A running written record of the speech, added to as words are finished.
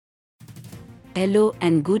Hello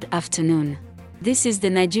and good afternoon. This is the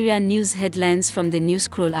Nigerian news headlines from the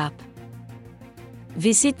Newscroll app.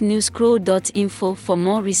 Visit newscroll.info for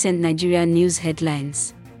more recent Nigerian news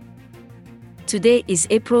headlines. Today is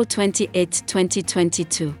April 28,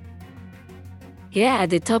 2022. Here are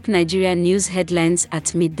the top Nigerian news headlines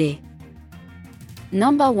at midday.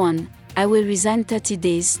 Number 1. I will resign 30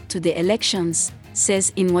 days to the elections,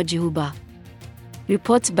 says Inwajihuba.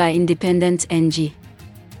 Report by Independent NG.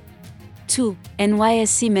 2.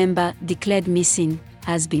 NYSC member declared missing,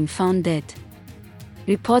 has been found dead.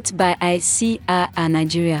 Report by ICRR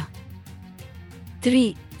Nigeria.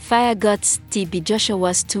 3. Fire guts TB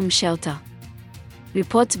Joshua's tomb shelter.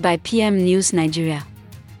 Report by PM News Nigeria.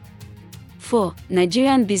 4.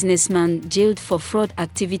 Nigerian businessman jailed for fraud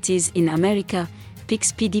activities in America,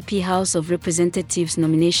 picks PDP House of Representatives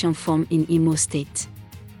nomination form in Imo State.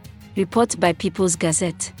 Report by People's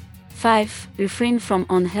Gazette. 5. Refrain from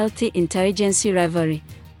unhealthy interagency rivalry,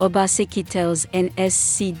 Obaseki tells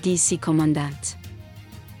NSCDC commandant.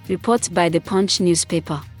 Report by the Punch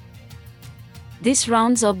newspaper. This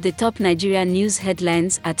rounds up the top Nigerian news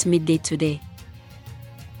headlines at midday today.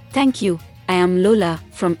 Thank you. I am Lola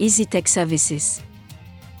from Easy Tech Services.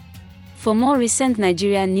 For more recent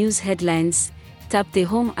Nigerian news headlines, tap the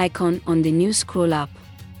home icon on the Newscroll app,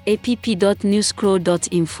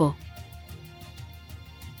 app.newscroll.info.